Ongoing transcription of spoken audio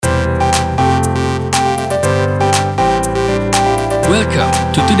Welcome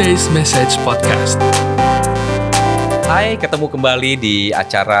to today's message podcast. Hai, ketemu kembali di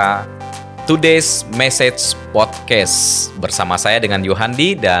acara Today's Message Podcast bersama saya dengan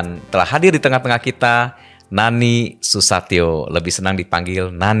Yohandi dan telah hadir di tengah-tengah kita Nani Susatyo, lebih senang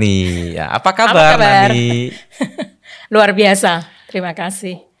dipanggil Nani. Ya, apa kabar Nani? Luar biasa, terima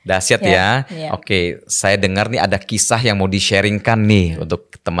kasih. Dahsyat ya. Oke, saya dengar nih ada kisah yang mau di-sharingkan nih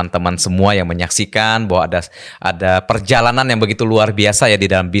untuk teman-teman semua yang menyaksikan bahwa ada perjalanan yang begitu luar biasa ya di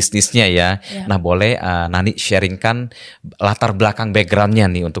dalam bisnisnya ya. Nah, boleh Nani sharingkan latar belakang backgroundnya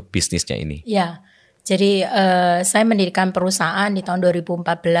nih untuk bisnisnya ini. Ya, jadi saya mendirikan perusahaan di tahun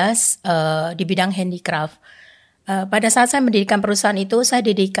 2014 di bidang handicraft. Pada saat saya mendirikan perusahaan itu, saya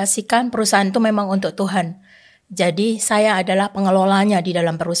dedikasikan perusahaan itu memang untuk Tuhan. Jadi saya adalah pengelolanya di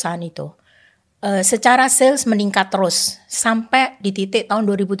dalam perusahaan itu. Secara sales meningkat terus sampai di titik tahun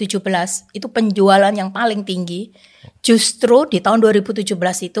 2017 itu penjualan yang paling tinggi. Justru di tahun 2017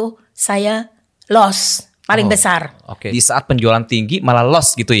 itu saya loss paling besar. Oke. Di saat penjualan tinggi malah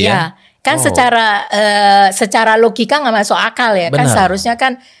loss gitu ya? Ya, kan secara logika nggak masuk akal ya. Benar. Kan seharusnya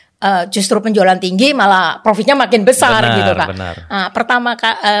kan justru penjualan tinggi malah profitnya makin besar gitu Kak. Benar. Nah, pertama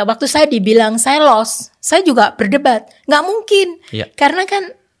waktu saya dibilang saya loss, saya juga berdebat, nggak mungkin, karena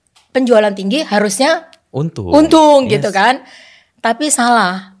kan penjualan tinggi harusnya untung gitu kan. Tapi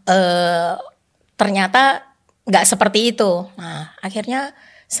salah, ternyata nggak seperti itu. Nah, akhirnya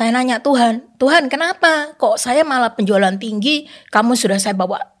saya nanya Tuhan kenapa kok saya malah penjualan tinggi, kamu sudah saya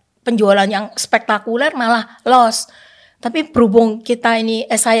bawa penjualan yang spektakuler malah loss. Tapi berhubung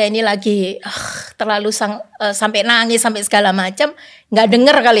saya ini lagi terlalu sampai nangis sampai segala macam, nggak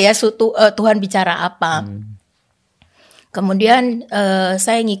dengar kali ya Tuhan bicara apa. Kemudian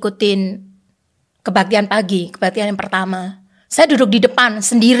saya ngikutin kebaktian pagi, kebaktian yang pertama. Saya duduk di depan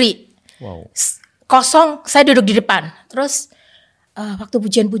sendiri, kosong. Saya duduk di depan. Terus waktu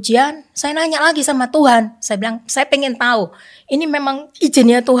pujian-pujian, saya nanya lagi sama Tuhan. Saya bilang, saya pengen tahu ini memang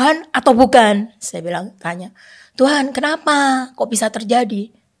izinnya Tuhan atau bukan. Saya bilang tanya. Tuhan, kenapa kok bisa terjadi?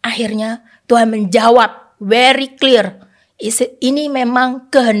 Akhirnya Tuhan menjawab very clear. Ini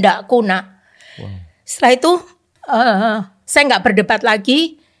memang kehendak-Ku, Nak. Setelah itu saya nggak berdebat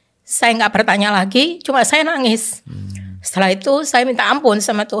lagi, saya nggak bertanya lagi, cuma saya nangis. Setelah itu saya minta ampun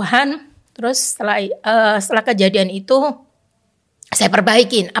sama Tuhan. Terus setelah kejadian itu saya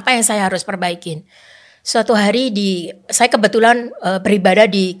perbaikin apa yang saya harus perbaikin. Suatu hari saya kebetulan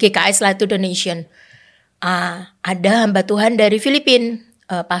beribadah di GKS Light to the Nation. Ada hamba Tuhan dari Filipina,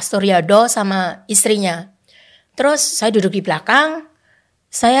 Pastor Yado sama istrinya. Terus saya duduk di belakang,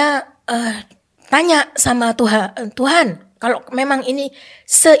 saya tanya sama Tuhan, kalau memang ini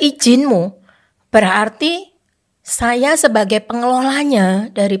seizin-Mu, berarti saya sebagai pengelolanya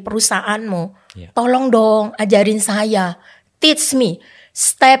dari perusahaan-Mu, tolong dong ajarin saya, teach me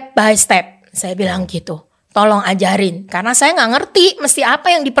step by step. Saya bilang gitu, tolong ajarin, karena saya nggak ngerti mesti apa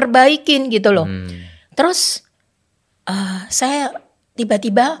yang diperbaikin gitu loh. Terus saya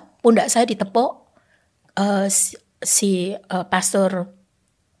tiba-tiba pundak saya ditepuk si pastor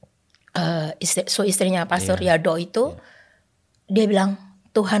istrinya Pastor Yado itu, dia bilang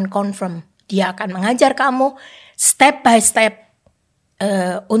Tuhan confirm dia akan mengajar kamu step by step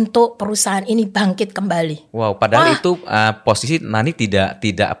untuk perusahaan ini bangkit kembali. Wow, padahal itu posisi Nani tidak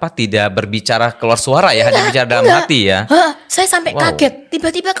berbicara keluar suara ya, hanya bicara dalam hati ya. Saya sampai kaget,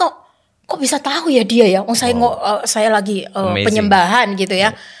 tiba-tiba kok bisa tahu ya dia ya? Saya lagi penyembahan gitu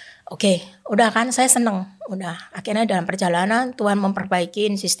ya. Oke, udah kan saya seneng. Udah, akhirnya dalam perjalanan Tuhan memperbaiki,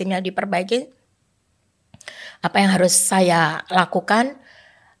 sistemnya diperbaiki. Apa yang harus saya lakukan?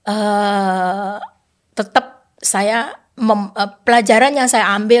 Tetap saya pelajaran yang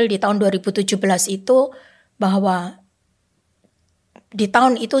saya ambil di tahun 2017 itu bahwa di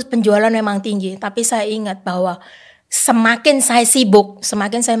tahun itu penjualan memang tinggi, tapi saya ingat bahwa semakin saya sibuk,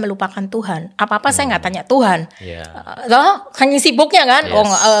 semakin saya melupakan Tuhan. Apa-apa saya nggak tanya Tuhan. Hanya sibuknya kan.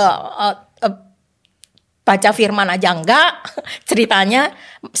 Baca firman aja enggak. Ceritanya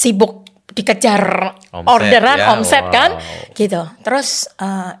sibuk dikejar omset kan. Gitu. Terus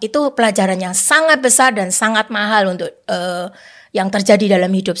itu pelajaran yang sangat besar dan sangat mahal untuk yang terjadi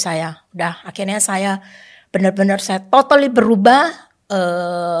dalam hidup saya. Udah, akhirnya saya benar-benar saya totally berubah.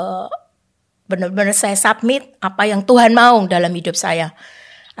 Benar-benar saya submit apa yang Tuhan mau dalam hidup saya.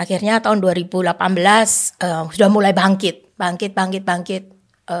 Akhirnya tahun 2018 sudah mulai bangkit.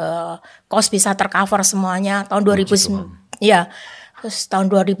 Cost bisa tercover semuanya. Tahun 2009, ya. Terus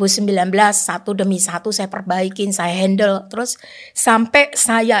tahun 2019 satu demi satu saya perbaikin, saya handle. Terus sampai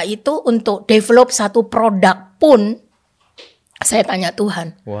saya itu untuk develop satu produk pun saya tanya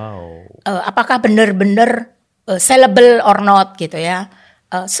Tuhan. Apakah benar-benar sellable or not gitu ya.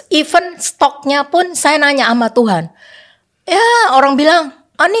 Even stoknya pun saya nanya sama Tuhan. Ya orang bilang,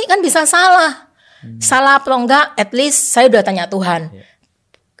 ini kan bisa salah. Salah atau enggak, at least saya udah tanya Tuhan.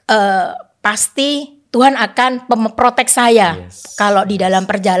 Pasti Tuhan akan memprotek saya kalau di dalam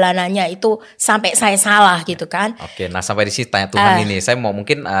perjalanannya itu sampai saya salah gitu kan. Oke, nah sampai di sini tanya Tuhan ini. Saya mau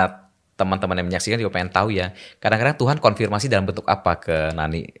mungkin teman-teman yang menyaksikan juga pengen tahu ya. Kadang-kadang Tuhan konfirmasi dalam bentuk apa ke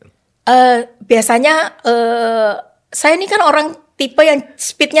Nani? Biasanya saya ini kan orang tipe yang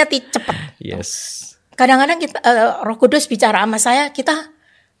speednya cepat. Yes. Kadang-kadang kita Roh Kudus bicara sama saya, kita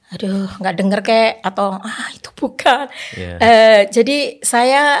aduh nggak denger kayak atau itu bukan. Jadi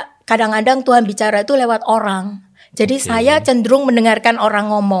saya kadang-kadang Tuhan bicara itu lewat orang. Jadi saya cenderung mendengarkan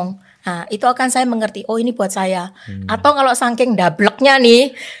orang ngomong. Nah itu akan saya mengerti. Oh ini buat saya. Atau kalau saking dableknya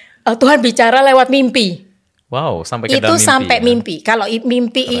nih, Tuhan bicara lewat mimpi. Wow, sampai ke itu dalam mimpi. Sampai ya? mimpi. Kalau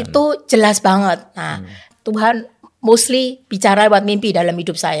mimpi Keren. itu jelas banget. Nah, Tuhan mostly bicara lewat mimpi dalam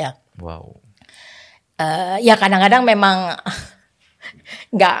hidup saya. Wow. Ya kadang-kadang memang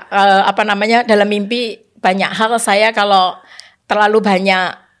nggak dalam mimpi banyak hal saya kalau terlalu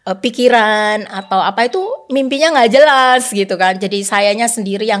banyak pikiran atau apa itu mimpinya nggak jelas gitu kan. Jadi sayanya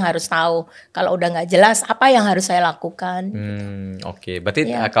sendiri yang harus tahu kalau udah nggak jelas apa yang harus saya lakukan. Oke. Berarti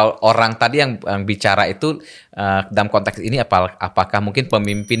kalau orang tadi yang bicara itu dalam konteks ini apakah mungkin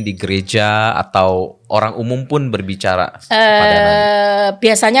pemimpin di gereja atau orang umum pun berbicara kepada Nani?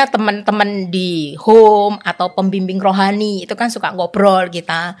 Biasanya teman-teman di home atau pembimbing rohani itu kan suka ngobrol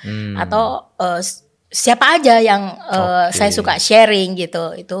kita atau siapa aja yang saya suka sharing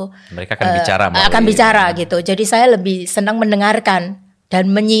gitu, itu mereka akan bicara, gitu. Jadi saya lebih senang mendengarkan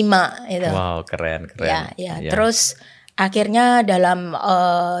dan menyimak itu. Wow, keren. Ya. Terus akhirnya dalam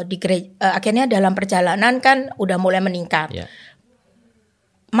dalam perjalanan kan udah mulai meningkat. Ya.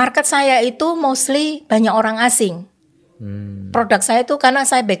 Market saya itu mostly banyak orang asing. Produk saya itu karena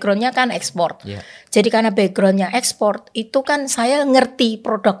saya backgroundnya kan ekspor. Jadi karena backgroundnya ekspor itu kan saya ngerti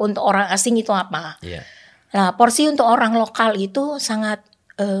produk untuk orang asing itu apa. Nah porsi untuk orang lokal itu sangat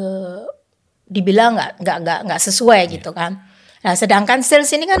dibilang nggak sesuai gitu kan. Nah sedangkan sales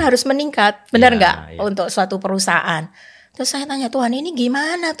ini kan harus meningkat, benar nggak untuk suatu perusahaan. Terus saya tanya Tuhan ini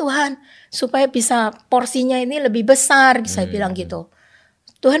gimana Tuhan supaya bisa porsinya ini lebih besar, saya bilang gitu.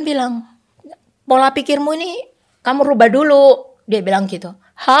 Tuhan bilang pola pikirmu ini kamu rubah dulu, dia bilang gitu.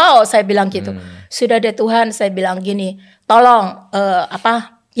 How? Saya bilang gitu. Sudah deh Tuhan, saya bilang gini, tolong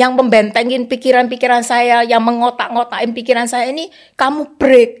yang membentengin pikiran-pikiran saya, yang mengotak-ngotakin pikiran saya ini kamu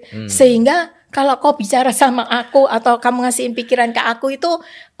break. Sehingga kalau kau bicara sama aku atau kamu ngasihin pikiran ke aku itu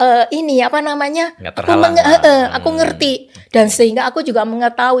aku ngerti. Dan sehingga aku juga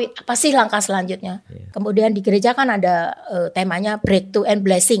mengetahui apa sih langkah selanjutnya. Kemudian di gereja kan ada temanya breakthrough and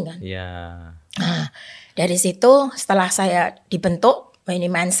blessing kan. Nah, dari situ setelah saya dibentuk,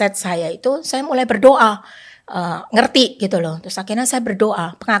 ini mindset saya itu saya mulai berdoa, ngerti gitu loh. Terus akhirnya saya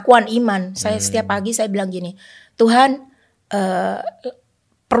berdoa, pengakuan iman. Saya setiap pagi saya bilang gini, Tuhan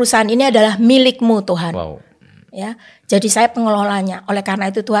perusahaan ini adalah milikmu Tuhan. Wow. Ya, jadi saya pengelolanya. Oleh karena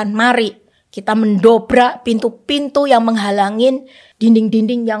itu Tuhan, mari kita mendobrak pintu-pintu yang menghalangin,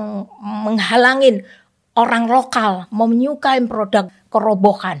 dinding-dinding yang menghalangin orang lokal mau menyukai produk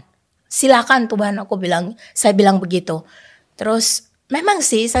kerobohan. Silakan Tuhan, saya bilang begitu. Terus memang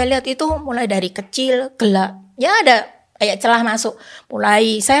sih saya lihat itu mulai dari kecil gelap, ya ada kayak celah masuk.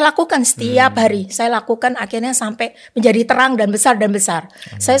 Mulai saya lakukan setiap hari, saya lakukan akhirnya sampai menjadi terang dan besar dan besar.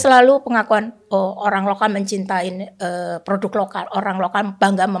 Saya selalu pengakuan orang lokal mencintai produk lokal, orang lokal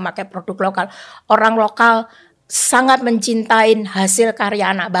bangga memakai produk lokal, orang lokal sangat mencintai hasil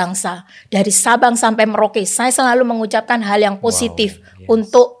karya anak bangsa. Dari Sabang sampai Merauke, saya selalu mengucapkan hal yang positif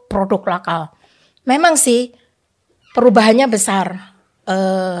untuk produk lokal. Memang sih perubahannya besar.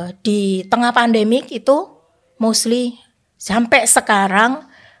 Di tengah pandemik itu mostly sampai sekarang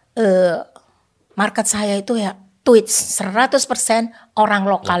market saya itu ya tweets 100% orang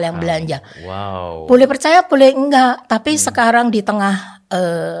lokal yang belanja. Wow. Boleh percaya boleh enggak, tapi sekarang di tengah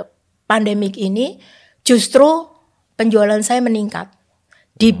pandemik ini justru penjualan saya meningkat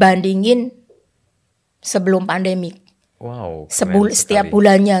dibandingin sebelum pandemik. Wow. Setiap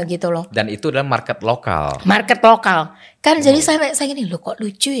bulannya gitu loh. Dan itu adalah market lokal. Market lokal. Kan jadi saya gini, loh kok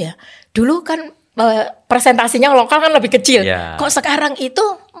lucu ya. Dulu kan presentasinya lokal kan lebih kecil. Kok sekarang itu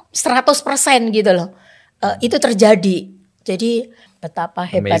 100% gitu loh. Itu terjadi. Jadi betapa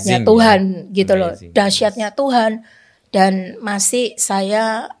hebatnya Tuhan gitu loh. Dahsyatnya Tuhan. Dan masih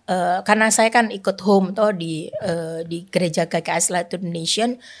saya karena saya kan ikut home di gereja GKS Light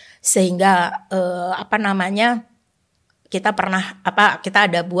Nation, sehingga kita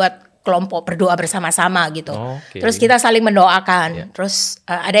ada buat kelompok berdoa bersama-sama gitu. Oke. Terus kita saling mendoakan. Terus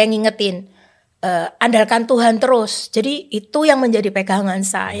ada yang ngingetin, andalkan Tuhan terus. Jadi itu yang menjadi pegangan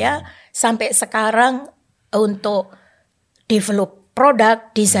saya sampai sekarang untuk develop produk,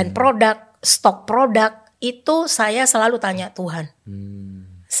 desain produk, stok produk, itu saya selalu tanya Tuhan.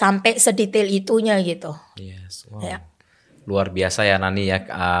 Sampai sedetail itunya gitu. Yes, wow. Ya. Luar biasa ya Nani ya,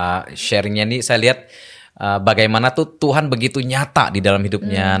 sharingnya nih saya lihat bagaimana tuh Tuhan begitu nyata di dalam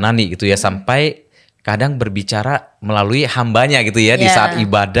hidupnya Nani gitu ya, sampai kadang berbicara melalui hambanya gitu ya, di saat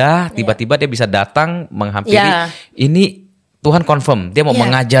ibadah tiba-tiba dia bisa datang menghampiri, ini Tuhan confirm dia mau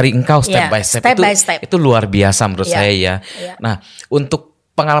mengajari engkau step by step. Itu luar biasa menurut saya ya. Nah, untuk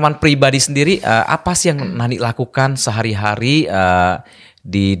pengalaman pribadi sendiri, apa sih yang Nani lakukan sehari-hari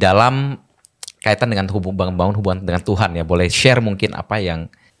di dalam kaitan dengan bangun hubungan dengan Tuhan ya? Boleh share mungkin apa yang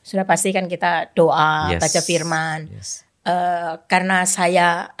sudah pasti kan kita doa, baca firman. Karena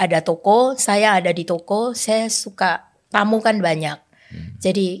saya ada toko, saya ada di toko, saya suka tamu kan banyak.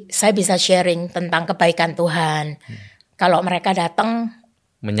 Jadi saya bisa sharing tentang kebaikan Tuhan. Kalau mereka datang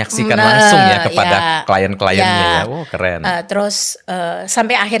menyaksikan langsung ya kepada klien-kliennya ya. Wow, keren. Terus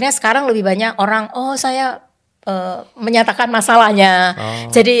sampai akhirnya sekarang lebih banyak orang, saya menyatakan masalahnya.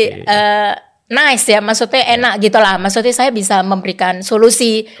 Jadi nice ya, maksudnya enak gitulah. Maksudnya saya bisa memberikan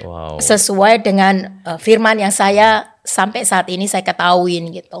solusi sesuai dengan firman yang saya sampai saat ini saya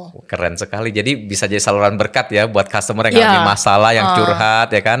ketahuin gitu. Keren sekali. Jadi bisa jadi saluran berkat ya buat customer yang alami masalah, yang curhat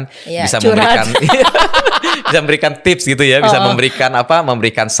ya kan. Bisa curhat. bisa memberikan tips gitu ya, bisa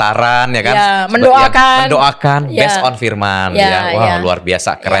memberikan saran ya kan. Mendoakan based on firman luar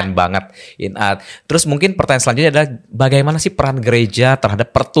biasa, keren banget. Terus mungkin pertanyaan selanjutnya adalah bagaimana sih peran gereja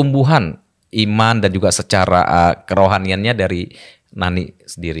terhadap pertumbuhan iman dan juga secara kerohaniannya dari Nani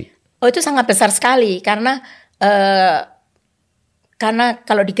sendiri? Itu sangat besar sekali karena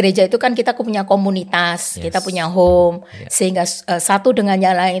kalau di gereja itu kan kita punya komunitas, kita punya home, sehingga satu dengan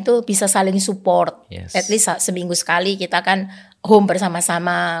yang lain itu bisa saling support. At least seminggu sekali kita kan home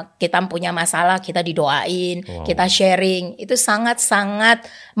bersama-sama, kita punya masalah kita didoain, kita sharing, itu sangat-sangat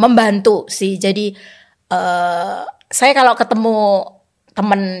membantu sih. Jadi saya kalau ketemu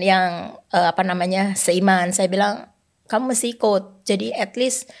teman yang seiman, saya bilang kamu mesti ikut. Jadi at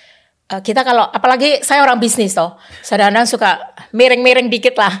least kita kalau, apalagi saya orang bisnis toh, kadang-kadang suka miring-miring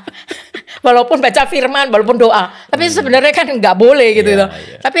dikit lah. Walaupun baca firman, walaupun doa. Tapi sebenarnya kan nggak boleh gitu loh.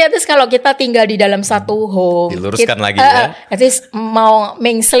 Tapi at least kalau kita tinggal di dalam satu home, diluruskan lagi ya. At least mau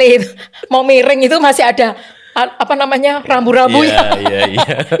mengslet, mau miring itu masih ada rambu-rambu ya.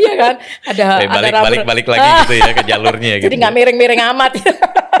 Iya kan? Ada balik lagi gitu ya ke jalurnya gitu. Jadi nggak miring-miring amat.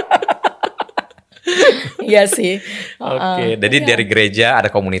 Iya sih. Oke, jadi dari gereja ada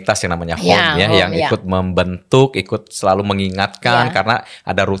komunitas yang namanya home yang ikut membentuk, ikut selalu mengingatkan karena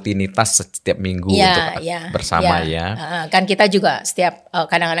ada rutinitas setiap minggu untuk bersama ya. Kan kita juga setiap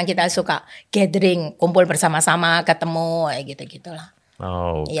kadang-kadang kita suka gathering, kumpul bersama-sama, ketemu gitu-gitulah.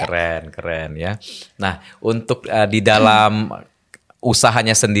 Keren ya. Nah, untuk di dalam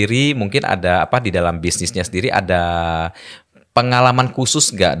usahanya sendiri mungkin ada di dalam bisnisnya sendiri ada pengalaman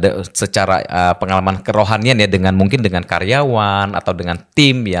khusus nggak secara pengalaman kerohanian ya mungkin dengan karyawan atau dengan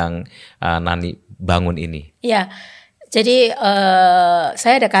tim yang Nani bangun ini? Iya, jadi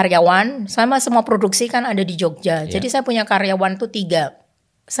saya ada karyawan, sama semua produksi kan ada di Jogja. Jadi saya punya karyawan tuh 3.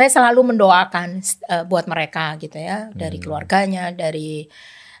 Saya selalu mendoakan buat mereka gitu ya, dari keluarganya, dari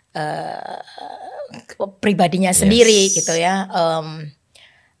pribadinya sendiri gitu ya.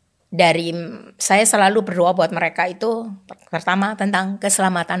 Saya selalu berdoa buat mereka itu pertama tentang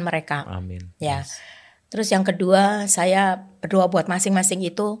keselamatan mereka. Amin. Ya. Terus yang kedua saya berdoa buat masing-masing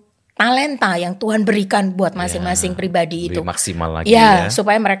itu talenta yang Tuhan berikan buat masing-masing pribadi itu. Maksimal lagi ya.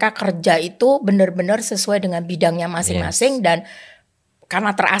 Supaya mereka kerja itu benar-benar sesuai dengan bidangnya masing-masing dan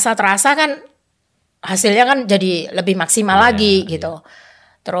karena terasa kan hasilnya kan jadi lebih maksimal lagi gitu.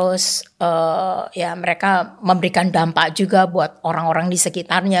 Terus mereka memberikan dampak juga buat orang-orang di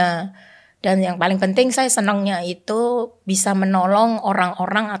sekitarnya. Dan yang paling penting saya senangnya itu bisa menolong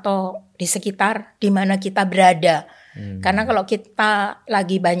orang-orang atau di sekitar di mana kita berada. Karena kalau kita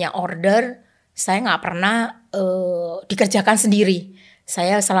lagi banyak order, saya nggak pernah dikerjakan sendiri.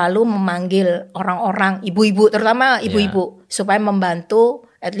 Saya selalu memanggil orang-orang, ibu-ibu, terutama ibu-ibu, supaya membantu,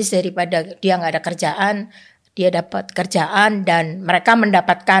 at least daripada dia nggak ada kerjaan, dia dapat kerjaan dan mereka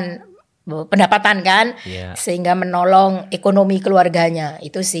mendapatkan pendapatan kan, sehingga menolong ekonomi keluarganya.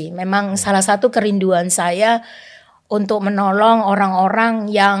 Itu sih memang salah satu kerinduan saya untuk menolong orang-orang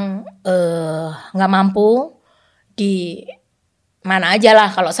yang nggak mampu di mana aja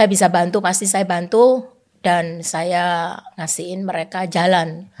lah. Kalau saya bisa bantu pasti saya bantu. dan saya ngasihin mereka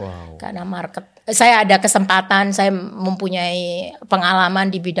jalan. Wow. Karena saya ada kesempatan, saya mempunyai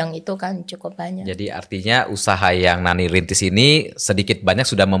pengalaman di bidang itu kan cukup banyak. Jadi artinya usaha yang Nani rintis ini sedikit banyak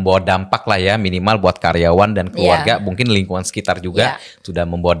sudah membawa dampak lah ya, minimal buat karyawan dan keluarga, mungkin lingkungan sekitar juga sudah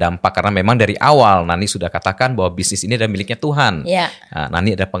membawa dampak. Karena memang dari awal Nani sudah katakan bahwa bisnis ini adalah miliknya Tuhan. Nah,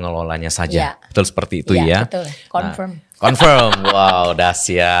 Nani ada pengelolanya saja. Betul seperti itu ya? Betul, confirm. Confirm, wow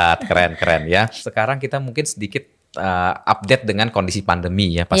dahsyat, keren ya. Sekarang kita mungkin sedikit update dengan kondisi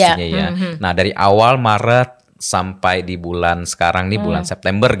pandemi ya pastinya ya. Nah dari awal Maret sampai di bulan sekarang nih bulan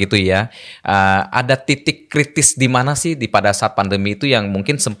September gitu ya, ada titik kritis di mana sih pada saat pandemi itu yang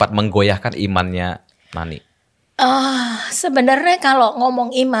mungkin sempat menggoyahkan imannya Nani? Sebenarnya kalau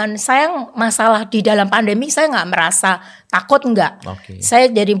ngomong iman, saya masalah di dalam pandemi saya nggak merasa takut nggak.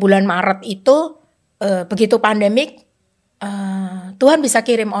 Saya dari bulan Maret itu begitu pandemik, Tuhan bisa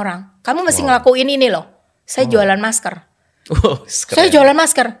kirim orang. Kamu mesti ngelakuin ini loh. Saya jualan masker. Saya jualan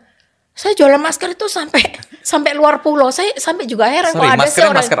masker itu sampai luar pulau. Saya sampai juga heran kok ada sih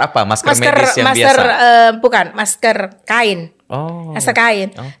orang. Masker apa? Masker medis yang biasa? Bukan, masker kain. Masker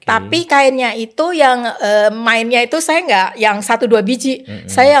kain. Tapi kainnya itu yang mainnya itu saya nggak yang 1-2 biji.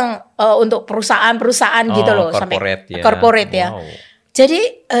 Saya yang untuk perusahaan-perusahaan gitu loh. Corporate sampai corporate ya. Jadi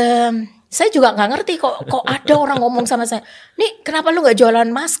saya juga nggak ngerti kok ada orang ngomong sama saya, nih kenapa lu nggak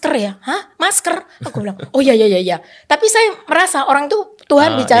jualan masker ya? Hah, masker? Aku bilang, oh ya. Tapi saya merasa orang itu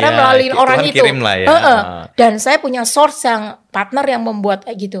Tuhan bicara melalui orang Tuhan itu. Kirim lah ya. Dan saya punya source yang partner yang membuat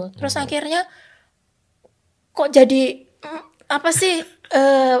kayak gitu. Terus akhirnya kok jadi apa sih?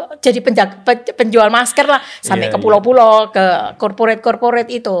 Jadi penjual masker lah sampai ke pulau-pulau, ke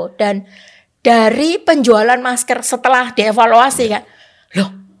corporate itu. Dan dari penjualan masker setelah dievaluasi kan,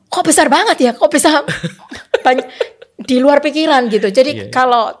 loh kok besar banget ya, kok bisa banyak, di luar pikiran gitu. Jadi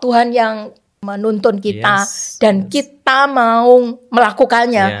kalau Tuhan yang menuntun kita dan kita mau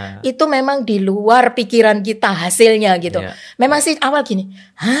melakukannya, itu memang di luar pikiran kita hasilnya gitu. Memang sih awal gini,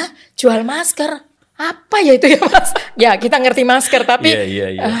 hah jual masker? Apa ya itu ya Mas? Ya kita ngerti masker tapi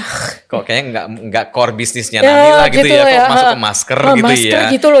kok kayaknya nggak core bisnisnya Nani lah gitu ya. Kok masuk ke masker gitu masker ya.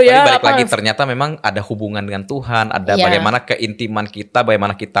 Gitu loh ya. Tapi balik lagi ternyata memang ada hubungan dengan Tuhan, ada bagaimana keintiman kita,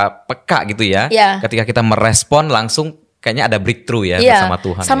 bagaimana kita peka gitu ya. Ketika kita merespon langsung kayaknya ada breakthrough ya bersama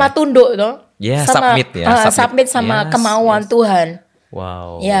Tuhan. Sama tunduk tuh. Submit sama kemauan Tuhan.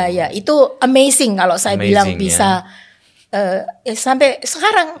 Wow. Ya itu amazing kalau saya bilang bisa. Sampai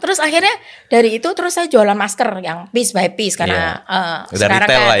sekarang terus akhirnya dari itu terus saya jualan masker yang piece by piece karena udah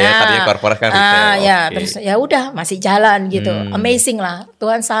sekarang retail lah ya, tadinya corporate kan retail. Terus ya udah masih jalan gitu. Amazing lah,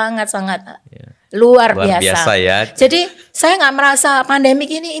 Tuhan sangat luar biasa ya. Jadi saya nggak merasa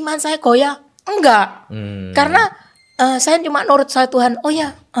pandemik ini iman saya goyah, enggak, karena saya cuma nurut sama Tuhan. Oh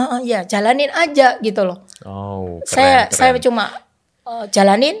ya jalanin aja gitu loh. Keren. Saya cuma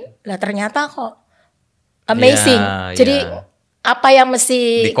jalanin lah, ternyata kok amazing. Jadi apa yang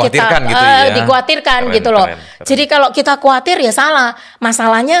mesti dikhawatirkan dikhawatirkan gitu loh. Keren. Jadi kalau kita khawatir ya salah.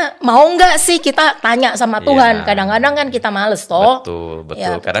 Masalahnya mau nggak sih kita tanya sama Tuhan. Kadang-kadang kan kita males toh. Betul.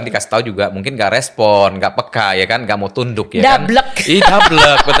 Ya, kadang dikasih tahu juga mungkin nggak respon, nggak peka ya kan, nggak mau tunduk ya dablek. Kan.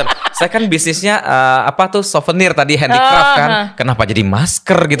 Dablek. Betul. Saya kan bisnisnya souvenir tadi, handicraft kan. Kenapa jadi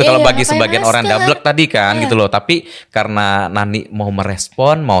masker gitu kalau bagi sebagian orang dablek tadi kan gitu loh. Tapi karena Nani mau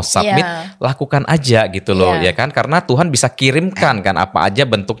merespon, mau submit, lakukan aja gitu loh ya kan. Karena Tuhan bisa kirimkan kan apa aja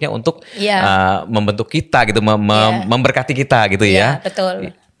bentuknya untuk membentuk kita gitu, memberkati kita gitu ya.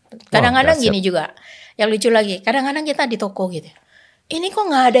 Betul. Kadang-kadang gini juga. Yang lucu lagi, kadang-kadang kita di toko gitu. Ini kok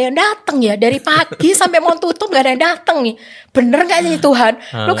nggak ada yang datang ya, dari pagi sampai mau tutup nggak ada yang datang nih, bener nggak sih Tuhan?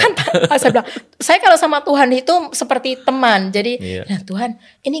 Lu kan saya bilang, saya kalau sama Tuhan itu seperti teman, jadi nah Tuhan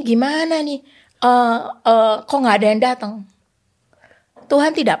ini gimana nih, kok nggak ada yang datang?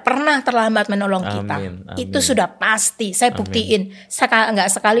 Tuhan tidak pernah terlambat menolong kita, itu sudah pasti, saya buktiin,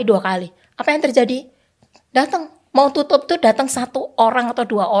 nggak sekali 2 kali. Apa yang terjadi? Datang, mau tutup tuh datang 1 orang atau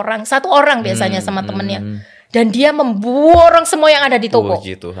 2 orang, 1 orang biasanya sama temennya. Dan dia memborong semua yang ada di toko.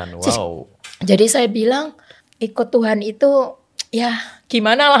 Puji Tuhan, wow. Jadi saya bilang ikut Tuhan itu ya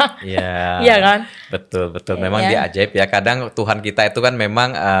gimana lah. Iya kan? Betul. Memang dia ajaib ya. Kadang Tuhan kita itu kan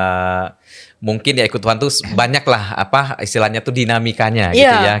memang mungkin ya ikut Tuhan tuh banyak lah apa istilahnya tuh dinamikanya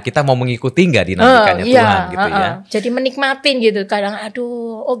gitu ya. Kita mau mengikuti nggak dinamikanya Tuhan gitu ya. Jadi menikmatin gitu. Kadang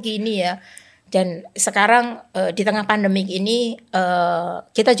gini ya. Dan sekarang di tengah pandemik ini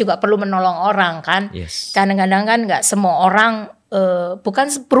kita juga perlu menolong orang kan. Kadang-kadang kan nggak semua orang bukan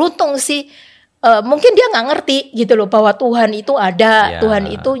beruntung sih mungkin dia nggak ngerti gitu loh bahwa Tuhan itu ada, Ya. Tuhan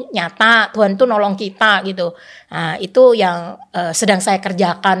itu nyata, Tuhan itu nolong kita gitu. Nah, itu yang sedang saya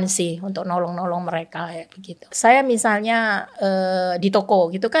kerjakan sih untuk nolong-nolong mereka ya begitu. Saya misalnya di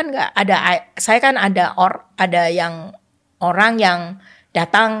toko gitu kan nggak ada, saya kan ada yang orang yang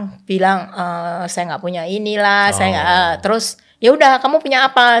datang bilang saya nggak punya inilah, saya nggak, terus ya udah kamu punya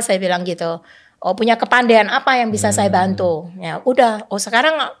apa? Saya bilang gitu. Oh, punya kepandaian apa yang bisa saya bantu? Ya udah,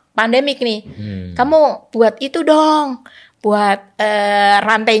 sekarang pandemik nih, kamu buat itu dong, buat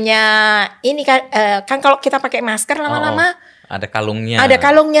rantainya ini kan, kan kalau kita pakai masker lama-lama ada kalungnya. ada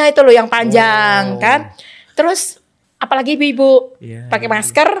kalungnya itu loh yang panjang kan, terus apalagi ibu pakai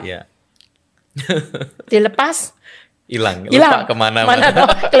masker dilepas hilang hilang kemana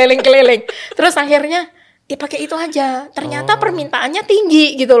keliling-keliling, terus akhirnya pakai itu aja. Ternyata permintaannya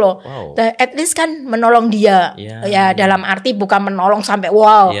tinggi gitu loh. At least kan menolong dia. Ya dalam arti bukan menolong sampai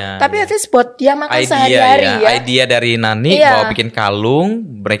tapi at least buat dia makan sehari-hari ya. Idea dari Nani mau bikin kalung,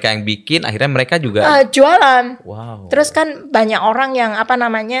 mereka yang bikin, akhirnya mereka juga jualan. Terus kan banyak orang yang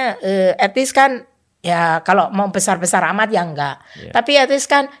at least kan ya kalau mau besar-besar amat ya enggak. Tapi at least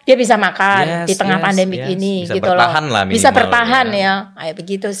kan dia bisa makan di tengah pandemik ini bisa gitu loh. Bisa bertahan ya. Kayak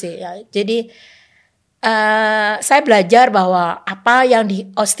begitu sih ya. Jadi saya belajar bahwa apa yang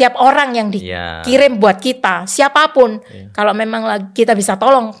setiap orang yang dikirim buat kita, siapapun, kalau memang kita bisa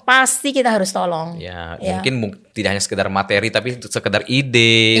tolong, pasti kita harus tolong. Mungkin tidak hanya sekedar materi, tapi sekedar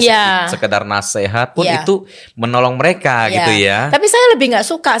ide, sekedar nasihat pun itu menolong mereka gitu ya. Tapi saya lebih nggak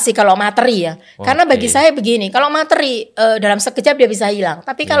suka sih kalau materi ya, karena bagi saya begini, kalau materi dalam sekejap dia bisa hilang,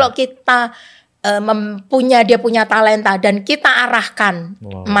 tapi kalau kita dia punya talenta dan kita arahkan,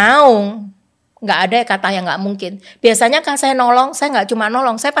 nggak ada kata yang nggak mungkin. Biasanya kan saya nolong, saya nggak cuma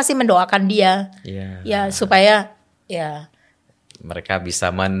nolong, saya pasti mendoakan dia, ya supaya mereka bisa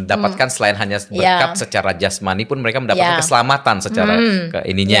mendapatkan selain hanya berkat secara jasmani pun mereka mendapatkan keselamatan secara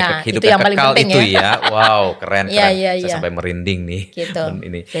kehidupan yang kekal itu ya. Wow, keren. Saya sampai merinding nih. Gitu.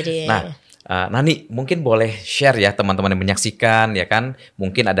 Ini. Jadi, Nani mungkin boleh share ya teman-teman yang menyaksikan ya kan,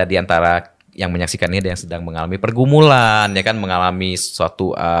 mungkin ada di antara yang menyaksikan ini ada yang sedang mengalami pergumulan ya kan, mengalami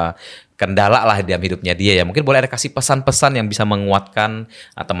suatu kendala lah dalam hidupnya dia ya. Mungkin boleh ada kasih pesan-pesan yang bisa menguatkan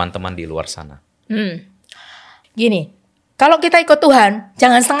teman-teman di luar sana. Gini, kalau kita ikut Tuhan,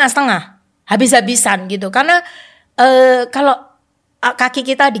 jangan setengah-setengah, habis-habisan gitu. Karena kalau kaki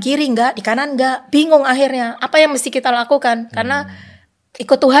kita di kiri enggak, di kanan enggak, bingung akhirnya. Apa yang mesti kita lakukan? Karena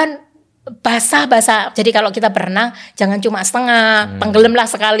ikut Tuhan basah-basah. Jadi kalau kita berenang, jangan cuma setengah, tenggelamlah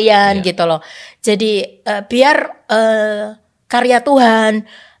sekalian gitu loh. Jadi biar karya Tuhan,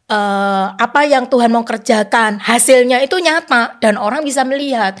 apa yang Tuhan mau kerjakan, hasilnya itu nyata dan orang bisa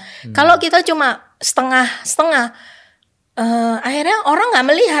melihat. Kalau kita cuma setengah-setengah, akhirnya orang nggak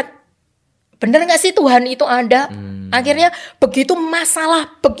melihat. Bener nggak sih Tuhan itu ada? Akhirnya begitu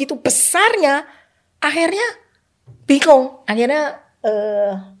masalah begitu besarnya, akhirnya bingung. Akhirnya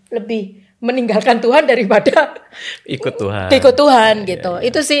lebih meninggalkan Tuhan daripada ikut Tuhan. Ikut Tuhan gitu.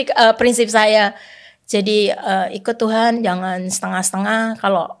 Itu sih prinsip saya. Jadi ikut Tuhan jangan setengah-setengah.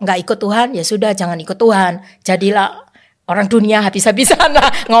 Kalau nggak ikut Tuhan ya sudah jangan ikut Tuhan. Jadilah orang dunia habis-habisan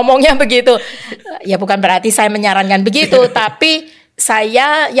lah ngomongnya begitu. Ya bukan berarti saya menyarankan begitu, tapi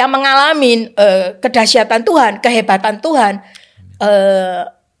saya yang mengalami kedahsyatan Tuhan, kehebatan Tuhan.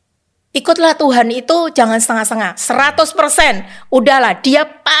 Ikutlah Tuhan itu jangan setengah-setengah, 100%. Udahlah, dia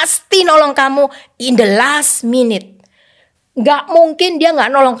pasti nolong kamu in the last minute. Nggak mungkin dia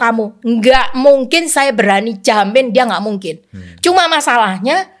nggak nolong kamu. Nggak mungkin, saya berani jamin dia nggak mungkin. Cuma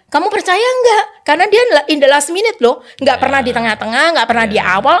masalahnya, kamu percaya nggak? Karena dia in the last minute loh. Nggak pernah di tengah-tengah, nggak pernah di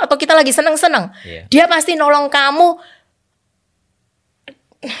awal, atau kita lagi seneng-seneng. Dia pasti nolong kamu.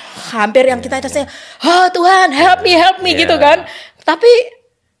 Hampir yang kita itu oh Tuhan, help me gitu kan. Tapi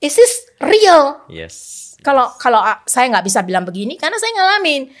is this real? Yes. Kalau saya nggak bisa bilang begini karena saya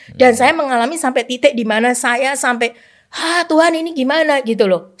ngalamin dan saya mengalami sampai titik di mana saya sampai Tuhan ini gimana gitu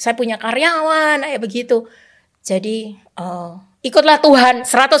loh. Saya punya karyawan kayak begitu. Jadi ikutlah Tuhan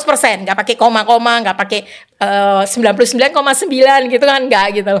 100%, nggak pakai koma-koma, nggak pakai 99,9 gitu kan, nggak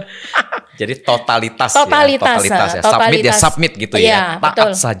gitu. Jadi totalitas ya. Submit gitu ya.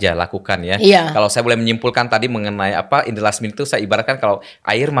 Taat saja lakukan ya. Kalau saya boleh menyimpulkan tadi mengenai apa in the last minute itu, saya ibaratkan kalau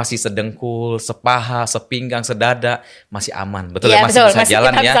air masih sedengkul, sepaha, sepinggang, sedada masih aman. Betul ya, masih bisa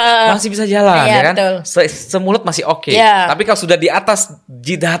jalan ya. Masih bisa jalan ya kan. Semulut masih oke. Tapi kalau sudah di atas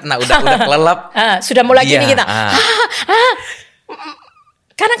jidat, nah udah kelelap. Sudah mulai gini kita.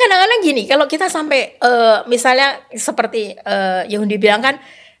 Karena kadang-kadang gini, kalau kita sampai misalnya seperti Yehudi bilang kan,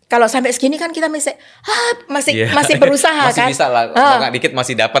 kalau sampai segini kan kita masih masih berusaha masih kan. Masih bisa lah, kalau nggak dikit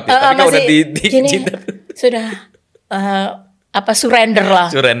masih dapat ya. Tapi kalau udah gini, sudah surrender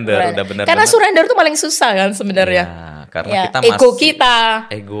lah. Surrender, udah benar. Karena surrender tuh paling susah kan sebenarnya. Ya, karena kita masih ego kita.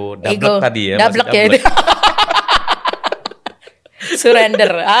 Double tadi ya. Double ya itu.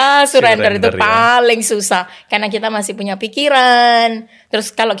 Surrender itu ya. paling susah karena kita masih punya pikiran.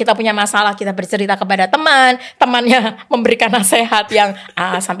 Terus kalau kita punya masalah kita bercerita kepada temannya memberikan nasihat yang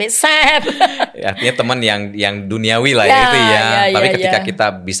sampai sad. Artinya teman yang duniawi lah itu ya. Tapi ketika kita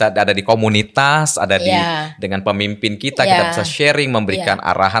bisa ada di komunitas, ada dengan pemimpin kita bisa sharing, memberikan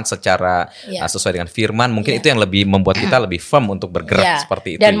arahan secara sesuai dengan firman. Mungkin itu yang lebih membuat kita lebih firm untuk bergerak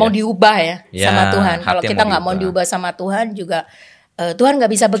seperti itu. Dan mau diubah sama Tuhan. Kalau kita nggak mau diubah sama Tuhan juga. Tuhan nggak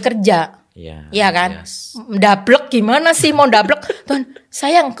bisa bekerja, ya kan? Dablek gimana sih mau dablek? Tuhan,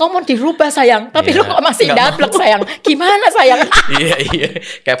 sayang, kau mau dirubah sayang, tapi lu kok masih dablek sayang? Gimana sayang? Iya,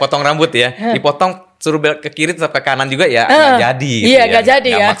 kayak potong rambut ya, dipotong suruh ke kiri atau ke kanan juga ya, nggak jadi. Gitu nggak jadi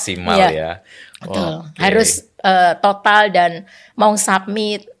ya, nggak maksimal ya. Betul, harus total dan mau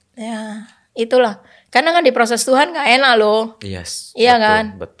submit, ya itulah. Karena kan di proses Tuhan gak enak loh. Iya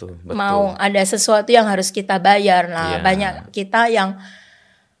kan? Betul. Mau ada sesuatu yang harus kita bayar lah. Banyak kita yang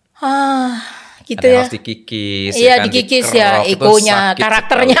gitu ya. Harus dikikis. Iya, dikikis ya, egonya,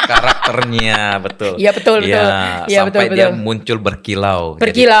 karakternya, betul. Iya, betul. Sampai dia muncul berkilau.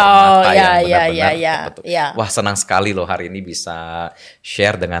 Iya. Wah, senang sekali loh hari ini bisa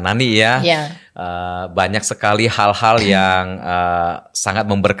share dengan Nani ya. Banyak sekali hal-hal yang sangat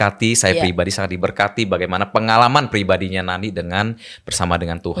memberkati. Saya pribadi sangat diberkati bagaimana pengalaman pribadinya Nani bersama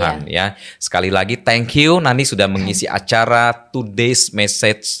dengan Tuhan ya. Sekali lagi thank you Nani sudah mengisi acara Today's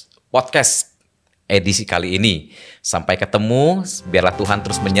Message Podcast edisi kali ini. Sampai ketemu, biarlah Tuhan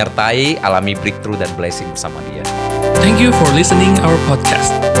terus menyertai, alami breakthrough dan blessing bersama dia. Thank you for listening our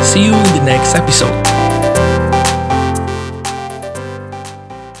podcast. See you in the next episode.